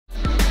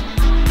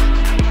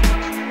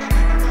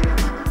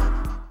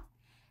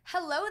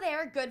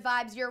there, good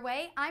vibes your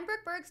way. I'm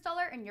Brooke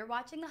Bergstaller, and you're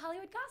watching The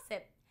Hollywood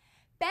Gossip.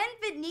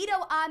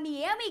 Benvenido a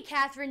Miami,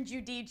 Catherine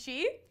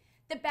Giudici.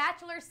 The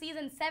Bachelor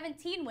Season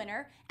 17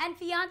 winner and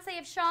fiancé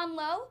of Sean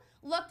Lowe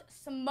looked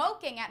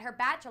smoking at her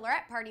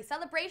Bachelorette party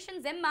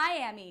celebrations in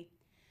Miami.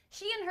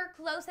 She and her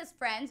closest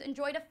friends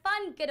enjoyed a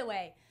fun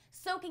getaway,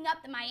 soaking up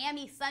the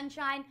Miami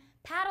sunshine,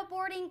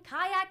 paddleboarding,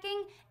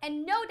 kayaking,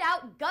 and no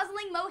doubt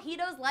guzzling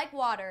mojitos like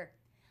water.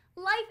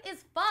 "Life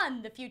is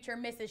fun," the future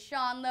Mrs.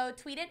 Sean Lowe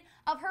tweeted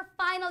of her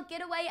final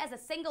getaway as a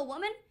single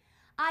woman.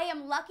 "I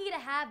am lucky to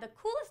have the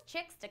coolest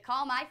chicks to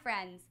call my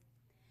friends."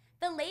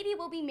 The lady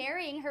will be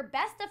marrying her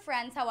best of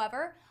friends,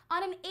 however,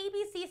 on an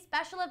ABC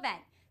special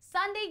event,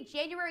 Sunday,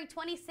 January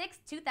 26,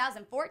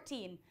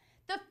 2014,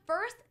 the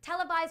first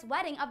televised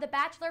wedding of the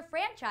Bachelor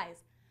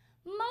franchise,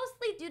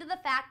 mostly due to the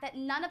fact that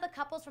none of the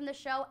couples from the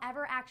show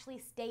ever actually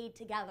stayed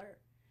together.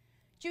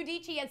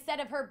 Giudici had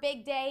said of her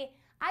big day,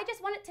 "I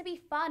just want it to be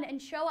fun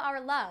and show our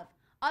love.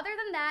 Other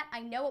than that, I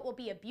know it will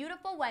be a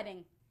beautiful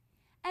wedding."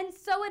 And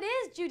so it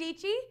is,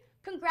 Giudici.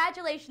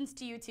 Congratulations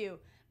to you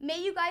two. May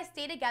you guys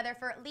stay together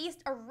for at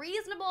least a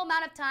reasonable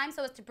amount of time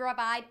so as to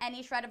provide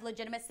any shred of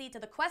legitimacy to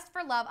the quest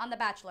for love on The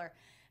Bachelor.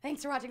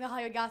 Thanks for watching The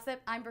Hollywood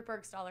Gossip. I'm Brooke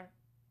Bergstaller.